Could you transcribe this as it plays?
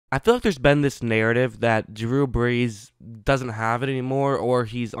I feel like there's been this narrative that Drew Brees doesn't have it anymore or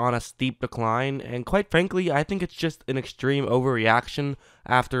he's on a steep decline, and quite frankly, I think it's just an extreme overreaction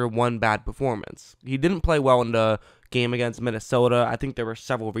after one bad performance. He didn't play well in the game against Minnesota. I think there were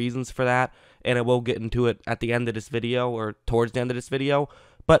several reasons for that, and I will get into it at the end of this video or towards the end of this video.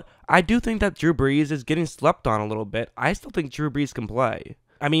 But I do think that Drew Brees is getting slept on a little bit. I still think Drew Brees can play.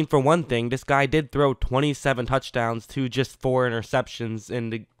 I mean, for one thing, this guy did throw 27 touchdowns to just 4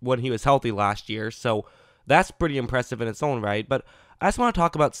 interceptions when he was healthy last year, so that's pretty impressive in its own right. But I just want to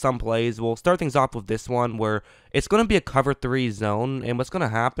talk about some plays. We'll start things off with this one where it's going to be a cover 3 zone, and what's going to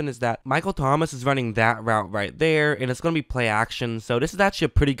happen is that Michael Thomas is running that route right there, and it's going to be play action. So this is actually a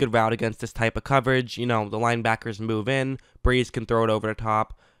pretty good route against this type of coverage. You know, the linebackers move in, Brees can throw it over the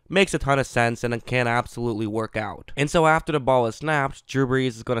top. Makes a ton of sense, and it can absolutely work out. And so after the ball is snapped, Drew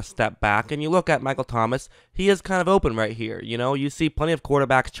Brees is going to step back, and you look at Michael Thomas, he is kind of open right here. You know, you see plenty of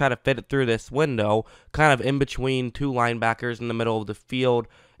quarterbacks try to fit it through this window, kind of in between 2 linebackers in the middle of the field,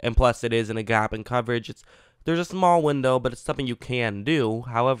 and plus it is in a gap in coverage. There's a small window, but it's something you can do.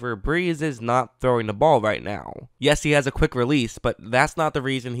 However, Brees is not throwing the ball right now. Yes, he has a quick release, but that's not the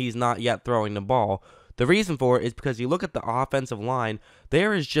reason he's not yet throwing the ball. The reason for it is because you look at the offensive line,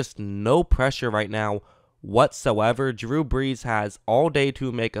 there is just no pressure right now whatsoever. Drew Brees has all day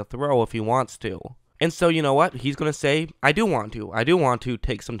to make a throw if he wants to. And so, you know what? He's going to say, I do want to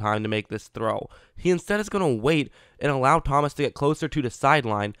take some time to make this throw. He instead is going to wait and allow Thomas to get closer to the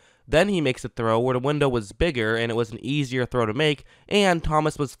sideline. Then he makes a throw where the window was bigger and it was an easier throw to make, and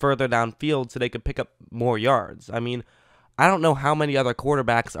Thomas was further downfield so they could pick up more yards. I mean, I don't know how many other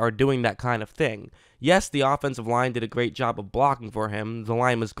quarterbacks are doing that kind of thing. Yes, the offensive line did a great job of blocking for him. The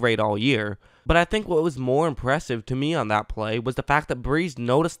line was great all year. But I think what was more impressive to me on that play was the fact that Brees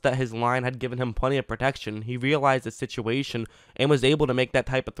noticed that his line had given him plenty of protection. He realized the situation and was able to make that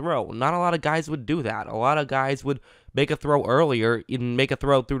type of throw. Not a lot of guys would do that. A lot of guys would make a throw earlier and make a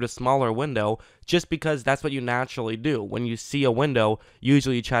throw through the smaller window just because that's what you naturally do. When you see a window,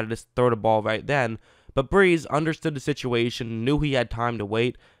 usually you try to just throw the ball right then. But Brees understood the situation, knew he had time to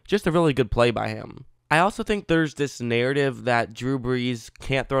wait. Just a really good play by him. I also think there's this narrative that Drew Brees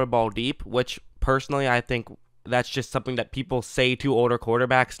can't throw the ball deep, which personally I think that's just something that people say to older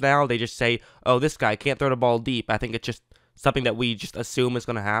quarterbacks now. They just say, oh, this guy can't throw the ball deep. I think it's just something that we just assume is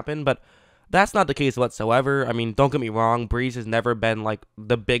going to happen, but that's not the case whatsoever. I mean, don't get me wrong, Brees has never been like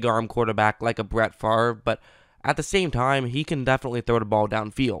the big arm quarterback like a Brett Favre, but at the same time, he can definitely throw the ball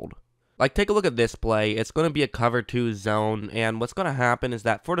downfield. Like, take a look at this play. It's going to be a cover 2 zone, and what's going to happen is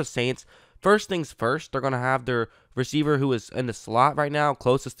that for the Saints, first things first, they're going to have their receiver who is in the slot right now,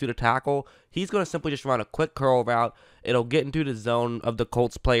 closest to the tackle. He's going to simply just run a quick curl route. It'll get into the zone of the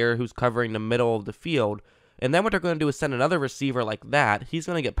Colts player who's covering the middle of the field. And then what they're going to do is send another receiver like that. He's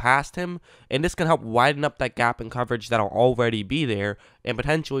going to get past him, and this can help widen up that gap in coverage that'll already be there, and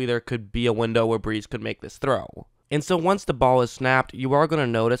potentially there could be a window where Brees could make this throw. And so once the ball is snapped, you are going to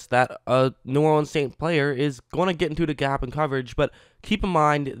notice that a New Orleans Saints player is going to get into the gap in coverage, but keep in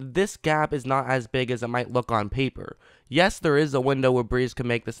mind, this gap is not as big as it might look on paper. Yes, there is a window where Brees can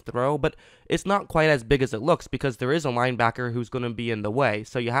make this throw, but it's not quite as big as it looks because there is a linebacker who's going to be in the way,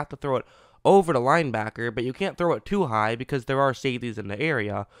 so you have to throw it over the linebacker, but you can't throw it too high because there are safeties in the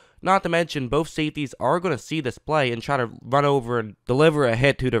area. Not to mention, both safeties are going to see this play and try to run over and deliver a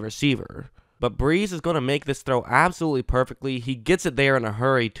hit to the receiver. But Brees is going to make this throw absolutely perfectly. He gets it there in a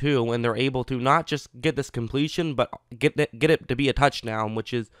hurry too, and they're able to not just get this completion, but get it to be a touchdown,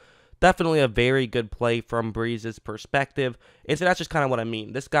 which is definitely a very good play from Brees' perspective. And so that's just kind of what I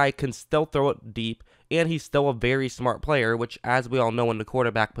mean. This guy can still throw it deep, and he's still a very smart player, which, as we all know in the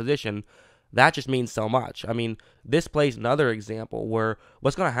quarterback position, that just means so much. I mean, this play is another example where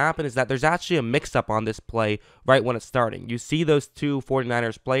what's going to happen is that there's actually a mix-up on this play right when it's starting. You see those 2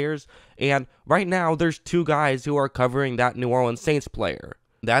 49ers players, and right now there's 2 guys who are covering that New Orleans Saints player.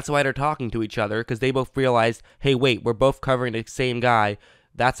 That's why they're talking to each other, because they both realize, hey, wait, we're both covering the same guy.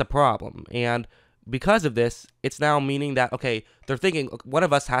 That's a problem. And because of this, it's now meaning that, okay, they're thinking one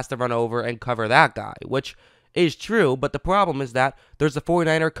of us has to run over and cover that guy, which is true, but the problem is that there's a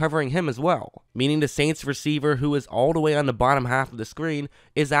 49er covering him as well, meaning the Saints receiver, who is all the way on the bottom half of the screen,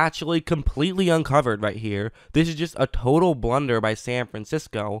 is actually completely uncovered right here. This is just a total blunder by San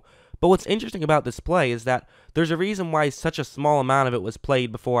Francisco. But what's interesting about this play is that there's a reason why such a small amount of it was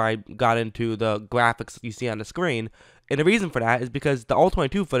played before I got into the graphics you see on the screen. And the reason for that is because the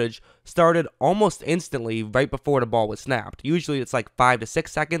all-22 footage started almost instantly right before the ball was snapped. Usually it's like 5 to 6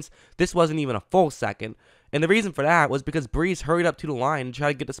 seconds. This wasn't even a full second. And the reason for that was because Brees hurried up to the line and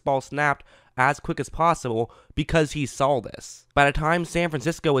tried to get this ball snapped as quick as possible because he saw this. By the time San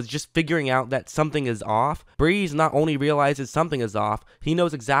Francisco is just figuring out that something is off, Brees not only realizes something is off, he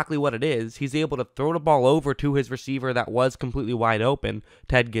knows exactly what it is. He's able to throw the ball over to his receiver that was completely wide open,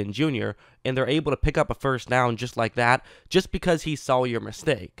 Ted Ginn Jr., and they're able to pick up a first down just like that, just because he saw your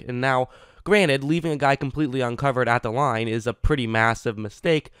mistake. And now, granted, leaving a guy completely uncovered at the line is a pretty massive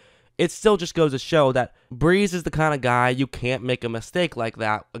mistake. It still just goes to show that Brees is the kind of guy you can't make a mistake like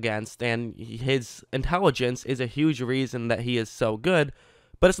that against, and his intelligence is a huge reason that he is so good,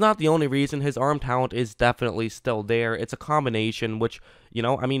 but it's not the only reason. His arm talent is definitely still there. It's a combination, which,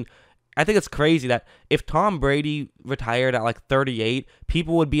 I think it's crazy that if Tom Brady retired at like 38,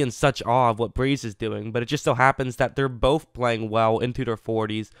 people would be in such awe of what Brees is doing, but it just so happens that they're both playing well into their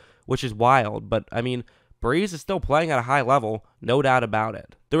 40s, which is wild, but Brees is still playing at a high level, no doubt about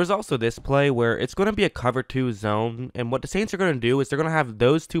it. There was also this play where it's going to be a cover 2 zone, and what the Saints are going to do is they're going to have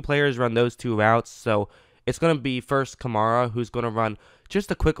those two players run those two routes, so it's going to be first Kamara, who's going to run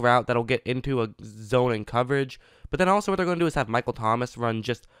just a quick route that'll get into a zone and coverage, but then also what they're going to do is have Michael Thomas run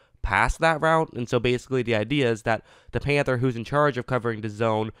just past that route, and so basically the idea is that the Panther who's in charge of covering the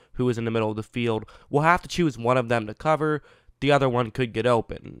zone, who is in the middle of the field, will have to choose one of them to cover. The other one could get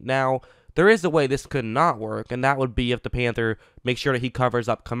open. Now, there is a way this could not work, and that would be if the Panther makes sure that he covers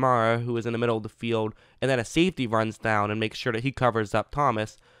up Kamara, who is in the middle of the field, and then a safety runs down and makes sure that he covers up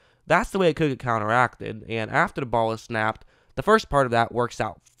Thomas. That's the way it could get counteracted, and after the ball is snapped, the first part of that works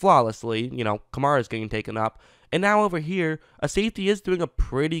out flawlessly. Kamara is getting taken up, and now over here, a safety is doing a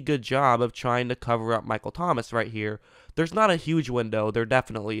pretty good job of trying to cover up Michael Thomas right here. There's not a huge window, there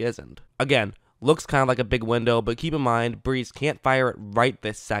definitely isn't. Again, looks kind of like a big window, but keep in mind, Brees can't fire it right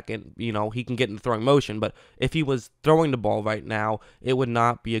this second. He can get in throwing motion, but if he was throwing the ball right now, it would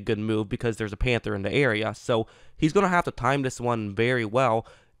not be a good move because there's a Panther in the area. So he's going to have to time this one very well,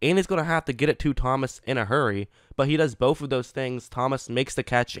 and he's going to have to get it to Thomas in a hurry. But he does both of those things. Thomas makes the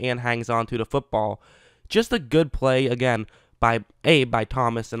catch and hangs on to the football. Just a good play, again, by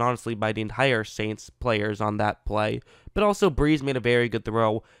Thomas and honestly by the entire Saints players on that play. But also Brees made a very good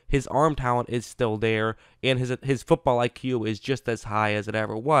throw. His arm talent is still there, and his football IQ is just as high as it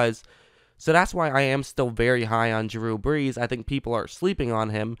ever was. So that's why I am still very high on Drew Brees. I think people are sleeping on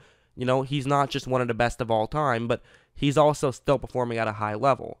him. He's not just one of the best of all time, but he's also still performing at a high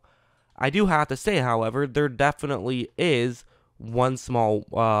level. I do have to say, however, there definitely is one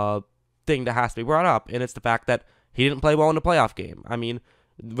small thing that has to be brought up, and it's the fact that he didn't play well in the playoff game.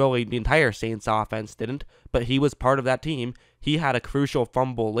 Really, the entire Saints offense didn't, but he was part of that team. He had a crucial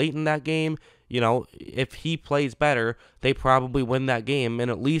fumble late in that game. If he plays better, they probably win that game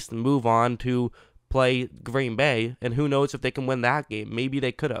and at least move on to play Green Bay, and who knows if they can win that game. Maybe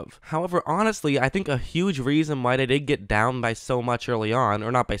they could have. However, honestly, I think a huge reason why they did get down by so much early on,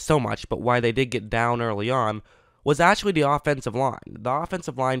 or not by so much, but why they did get down early on, was actually the offensive line. The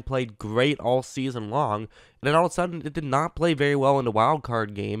offensive line played great all season long, and then all of a sudden it did not play very well in the wild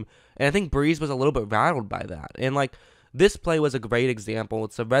card game, and I think Brees was a little bit rattled by that. And this play was a great example.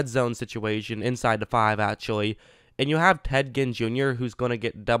 It's a red zone situation inside the 5 actually, and you have Ted Ginn Jr. who's going to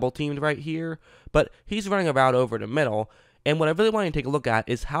get double teamed right here, but he's running a route over the middle, and what I really want you to take a look at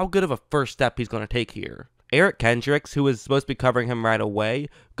is how good of a first step he's going to take here. Eric Kendricks, who is supposed to be covering him right away,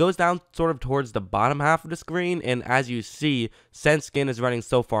 goes down sort of towards the bottom half of the screen, and as you see, since Ginn is running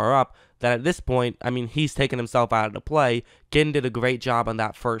so far up, that at this point, he's taken himself out of the play. Ginn did a great job on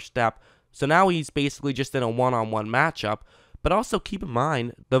that first step, so now he's basically just in a one-on-one matchup. But also keep in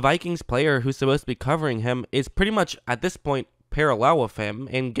mind, the Vikings player who's supposed to be covering him is pretty much, at this point, parallel with him,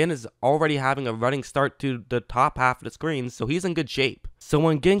 and Ginn is already having a running start to the top half of the screen, so he's in good shape. So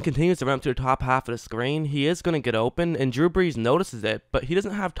when Ginn continues to run up to the top half of the screen, he is going to get open, and Drew Brees notices it, but he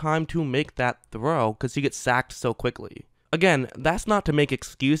doesn't have time to make that throw because he gets sacked so quickly. Again, that's not to make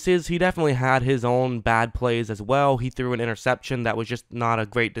excuses. He definitely had his own bad plays as well. He threw an interception that was just not a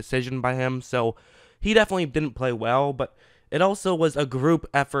great decision by him, so he definitely didn't play well, but it also was a group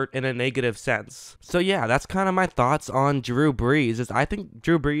effort in a negative sense. So yeah, that's kind of my thoughts on Drew Brees. I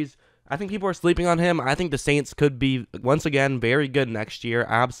think people are sleeping on him. I think the Saints could be, once again, very good next year.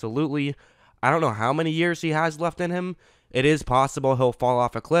 Absolutely. I don't know how many years he has left in him. It is possible he'll fall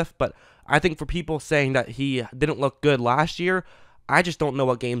off a cliff, but I think for people saying that he didn't look good last year, I just don't know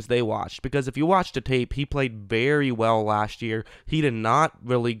what games they watched. Because if you watch the tape, he played very well last year. He did not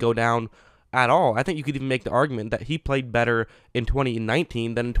really go down at all. I think you could even make the argument that he played better in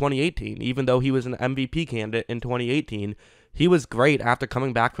 2019 than in 2018, even though he was an MVP candidate in 2018. He was great after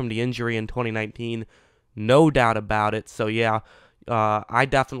coming back from the injury in 2019, no doubt about it. So yeah, I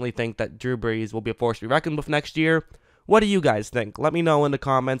definitely think that Drew Brees will be a force to be reckoned with next year. What do you guys think? Let me know in the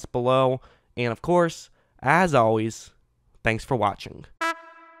comments below. And of course, as always, thanks for watching.